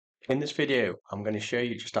In this video, I'm going to show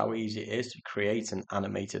you just how easy it is to create an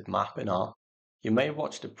animated map in R. You may have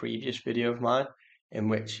watched a previous video of mine in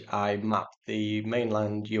which I mapped the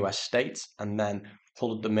mainland US states and then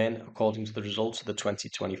plugged them in according to the results of the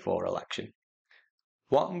 2024 election.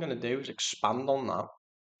 What I'm going to do is expand on that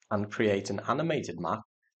and create an animated map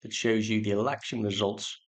that shows you the election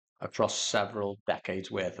results across several decades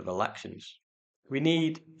worth of elections. We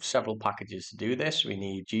need several packages to do this. We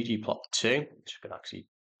need ggplot2, which can actually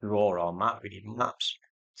draw our map. We need maps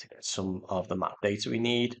to get some of the map data we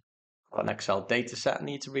need. We've got an Excel data set I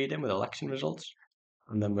need to read in with election results.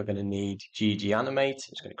 And then we're going to need ggAnimate.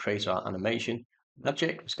 It's going to create our animation.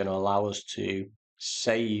 Magic is going to allow us to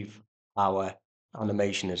save our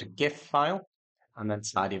animation as a GIF file. And then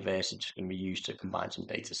tidyverse is just going to be used to combine some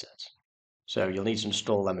data sets. So you'll need to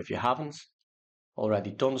install them if you haven't already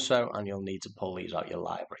done so, and you'll need to pull these out your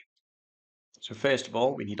library. So first of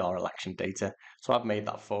all, we need our election data. So I've made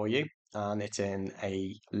that for you, and it's in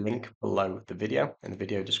a link below the video, in the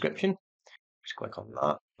video description. Just click on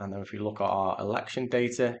that, and then if you look at our election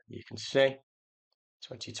data, you can see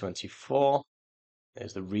 2024,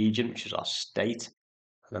 there's the region, which is our state,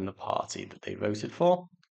 and then the party that they voted for.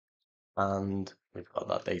 And we've got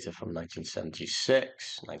that data from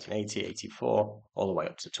 1976, 1980, 84, all the way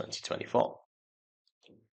up to 2024.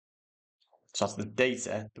 So that's the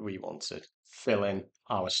data that we want to fill in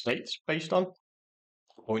our states based on.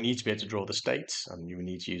 But we need to be able to draw the states, and you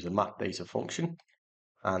need to use the map data function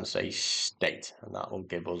and say state, and that will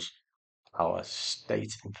give us our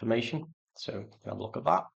state information. So have a look at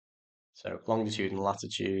that. So longitude and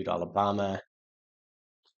latitude, Alabama,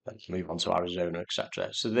 let's move on to Arizona, etc.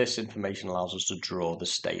 So this information allows us to draw the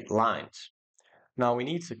state lines. Now we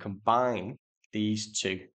need to combine these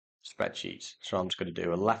two spreadsheets. So I'm just going to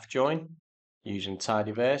do a left join using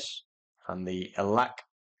tidyverse and the elect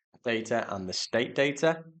data and the state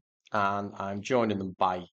data, and I'm joining them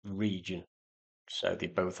by region. So they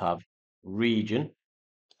both have region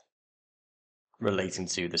relating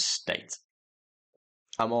to the state.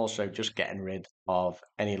 I'm also just getting rid of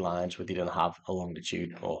any lines where they don't have a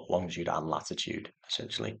longitude or longitude and latitude,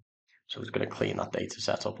 essentially. So I'm just going to clean that data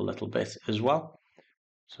set up a little bit as well.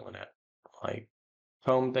 So I'm going to like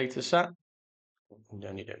home data set. You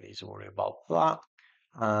don't need to worry about that.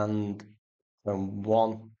 And from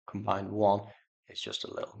one, combined one, it's just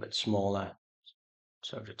a little bit smaller.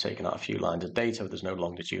 So I've just taken out a few lines of data, there's no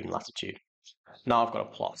longitude and latitude. Now I've got a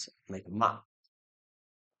plot, make a map.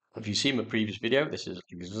 If you've seen my previous video, this is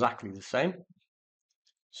exactly the same.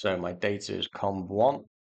 So my data is comb1,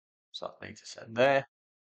 so that data set there.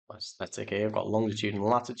 Let's take here, I've got longitude and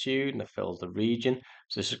latitude, and it fills the region.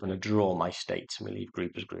 So this is going to draw my states, and we leave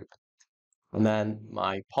group as group. And then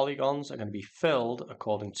my polygons are going to be filled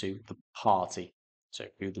according to the party. So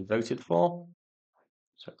who they voted for.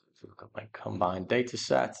 So if we look at my combined data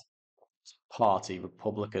set, party,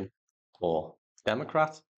 Republican or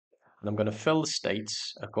Democrat. And I'm going to fill the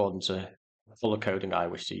states according to the color coding I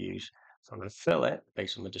wish to use. So I'm going to fill it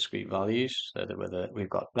based on the discrete values so that we've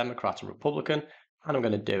got Democrat and Republican. And I'm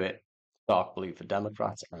going to do it dark blue for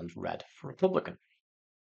Democrat and red for Republican.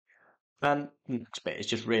 Then the next bit is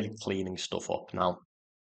just really cleaning stuff up. Now,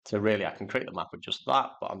 so really I can create the map with just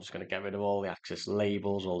that, but I'm just going to get rid of all the axis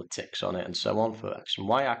labels, all the ticks on it and so on for X and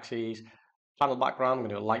Y axes. Panel background, I'm going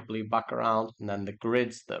to do a light blue background, and then the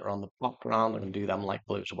grids that are on the background, I'm going to do them light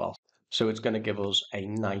blue as well. So it's going to give us a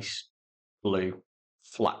nice blue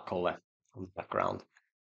flat color on the background.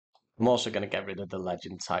 I'm also going to get rid of the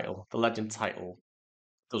legend title. The legend title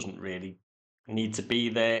doesn't really need to be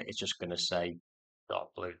there. It's just going to say dark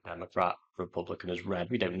blue, Democrat, Republican is red.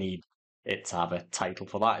 We don't need it to have a title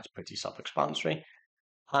for that. It's pretty self-explanatory.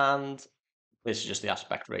 And this is just the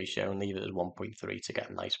aspect ratio, and leave it as 1.3 to get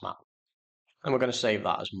a nice map. And we're going to save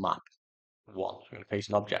that as map1. So we're going to create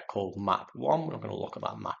an object called map1. We're not going to look at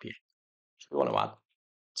that map yet. So we want to add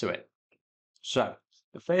to it. So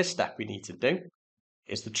the first step we need to do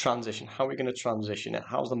is the transition. How are we going to transition it?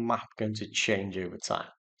 How's the map going to change over time?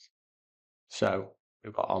 So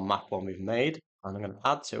we've got our map1 we've made, and I'm going to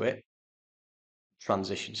add to it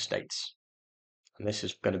transition states. And this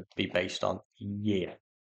is going to be based on year.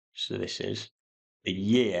 So this is the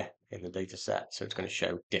year in the data set. So it's going to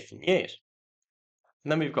show different years.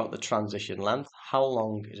 And then we've got the transition length. How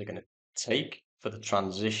long is it going to take for the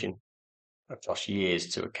transition across years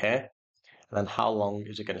to occur? And then how long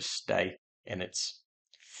is it going to stay in its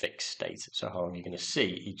fixed state? So how long are you going to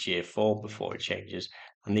see each year for before it changes?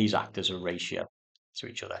 And these act as a ratio to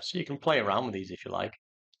each other. So you can play around with these if you like.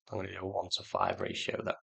 I'm going to do a 1:5 ratio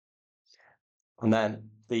there. And then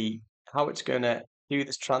how it's going to do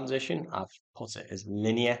this transition, I've put it as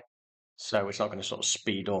linear. So it's not going to sort of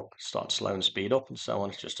speed up, start slow and speed up and so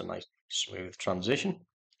on. It's just a nice smooth transition.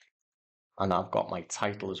 And I've got my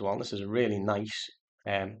title as well. This is a really nice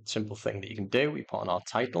simple thing that you can do. We put on our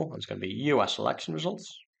title. It's going to be US election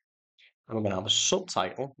results. And we're going to have a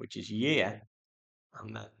subtitle, which is year.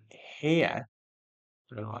 And then here,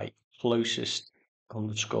 right, closest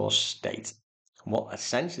underscore state. And what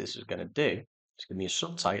essentially this is going to do, it's going to be a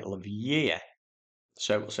subtitle of year.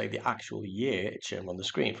 So we'll say the actual year it's shown on the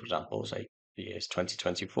screen. For example, we'll say the year is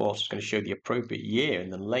 2024. So it's going to show the appropriate year in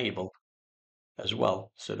the label as well.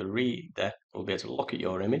 So the reader will be able to look at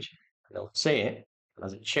your image and they'll see it. And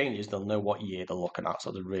as it changes, they'll know what year they're looking at. So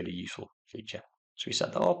it's a really useful feature. So we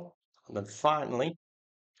set that up. And then finally,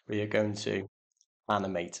 we are going to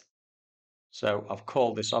animate. So I've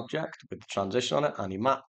called this object with the transition on it,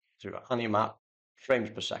 animap. So animap, frames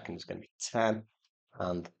per second is going to be 10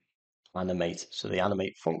 and animate. So the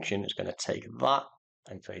animate function is going to take that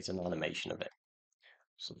and create an animation of it.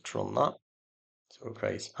 So let's run that. So we'll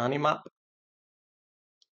create animap.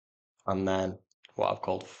 And then what I've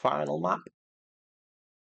called final map.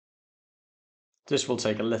 This will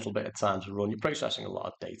take a little bit of time to run. You're processing a lot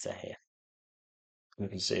of data here. You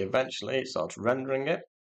can see eventually it starts rendering it.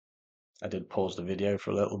 I did pause the video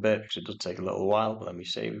for a little bit because it does take a little while, but then we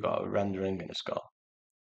see we've got a rendering and it's got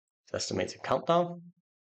its estimated countdown.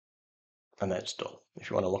 And then it's done. If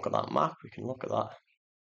you want to look at that map, we can look at that.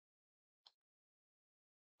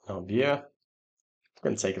 Our viewer. It's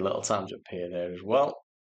going to take a little time to appear there as well.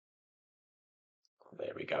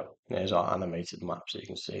 There we go. There's our animated map, so you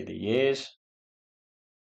can see the years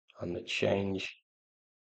and the change.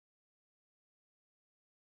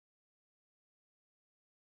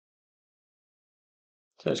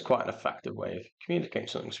 So it's quite an effective way of communicating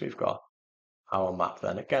something. So we've got our map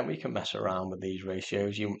then. Again, we can mess around with these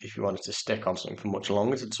ratios. If you wanted to stick on something for much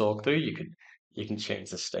longer to talk through, you can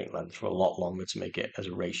change the state length for a lot longer to make it as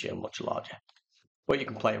a ratio much larger. But you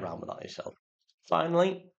can play around with that yourself.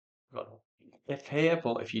 Finally, we've got if here,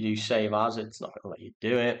 but if you do save as, it's not going to let you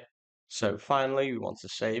do it. So finally, we want to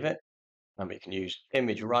save it, and we can use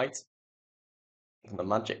image write from the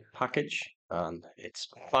magic package, and it's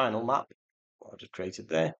final map, what I've just created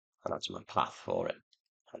there, and that's my path for it,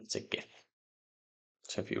 and it's a GIF.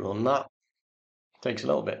 So if you run that, it takes a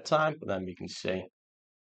little bit of time, but then we can see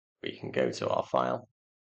we can go to our file,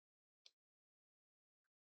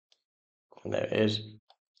 and there it is,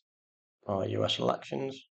 our US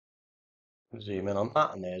elections. Zoom in on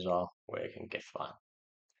that, and there's our working GIF file.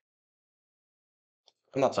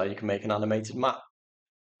 And that's how you can make an animated map.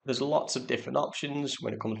 There's lots of different options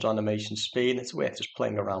when it comes to animation speed. It's worth just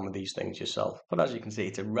playing around with these things yourself. But as you can see,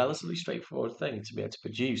 it's a relatively straightforward thing to be able to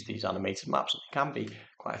produce these animated maps. It can be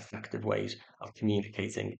quite effective ways of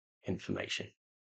communicating information.